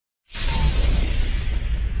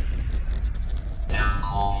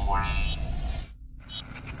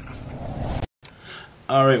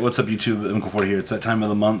Alright, what's up YouTube? MK40 here. It's that time of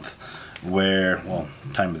the month where, well,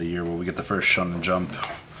 time of the year where we get the first Shonen Jump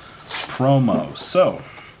promo. So, I'm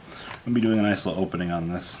going to be doing a nice little opening on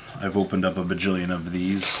this. I've opened up a bajillion of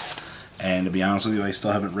these, and to be honest with you, I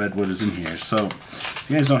still haven't read what is in here. So, if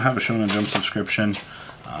you guys don't have a Shonen Jump subscription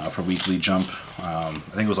for weekly Jump, I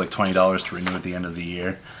think it was like $20 to renew at the end of the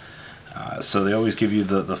year. So they always give you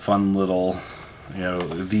the fun little,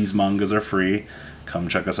 these mangas are free. Come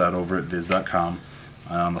check us out over at viz.com.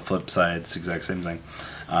 On the flip side, it's the exact same thing.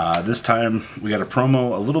 This time, we got a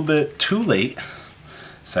promo a little bit too late,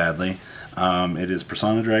 sadly. It is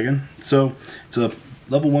Persona Dragon. So, it's a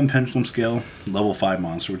level 1 pendulum scale, level 5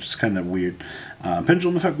 monster, which is kind of weird.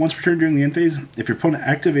 Pendulum effect, once per turn during the end phase, if your opponent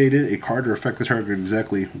activated a card or effect the target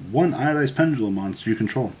exactly one iodized pendulum monster you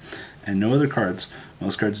control, and no other cards,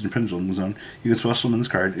 most cards in your pendulum zone, you can special summon this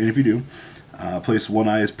card, and if you do, place one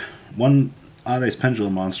iodized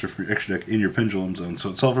pendulum monster for your extra deck in your pendulum zone, so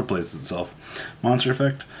it self-replaces itself. Monster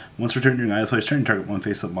effect, once per turn during either player's turn, target one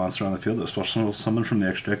face-up monster on the field that was special summoned from the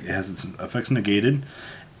extra deck. It has its effects negated,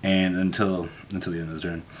 and until the end of the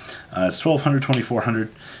turn. It's 1200,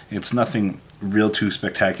 2400. It's nothing real too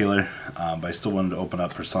spectacular, but I still wanted to open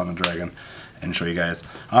up Persona Dragon and show you guys.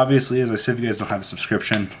 Obviously, as I said, if you guys don't have a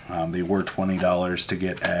subscription, they were $20 to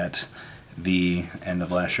get at the end of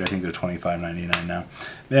last year. I think they're $25.99 now.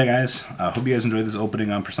 But yeah, guys, hope you guys enjoyed this opening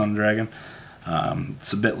on Persona Dragon.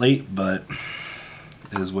 It's a bit late, but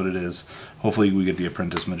it is what it is. Hopefully we get the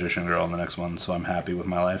Apprentice Magician Girl in the next one, so I'm happy with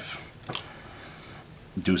my life.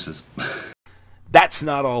 Deuces. That's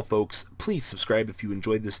not all, folks. Please subscribe if you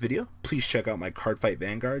enjoyed this video. Please check out my Cardfight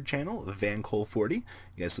Vanguard channel, VanCole40. You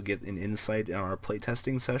guys will get an insight on our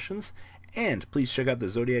playtesting sessions. And please check out the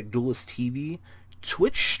Zodiac Duelist TV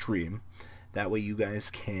Twitch stream. That way you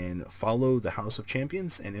guys can follow the House of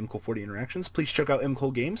Champions and MK40 interactions. Please check out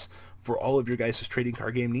MK Games for all of your guys' trading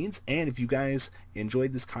card game needs. And if you guys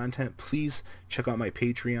enjoyed this content, please check out my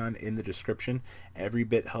Patreon in the description. Every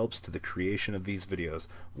bit helps to the creation of these videos.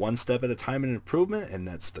 One step at a time in improvement, and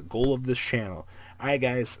that's the goal of this channel. Alright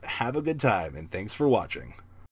guys, have a good time, and thanks for watching.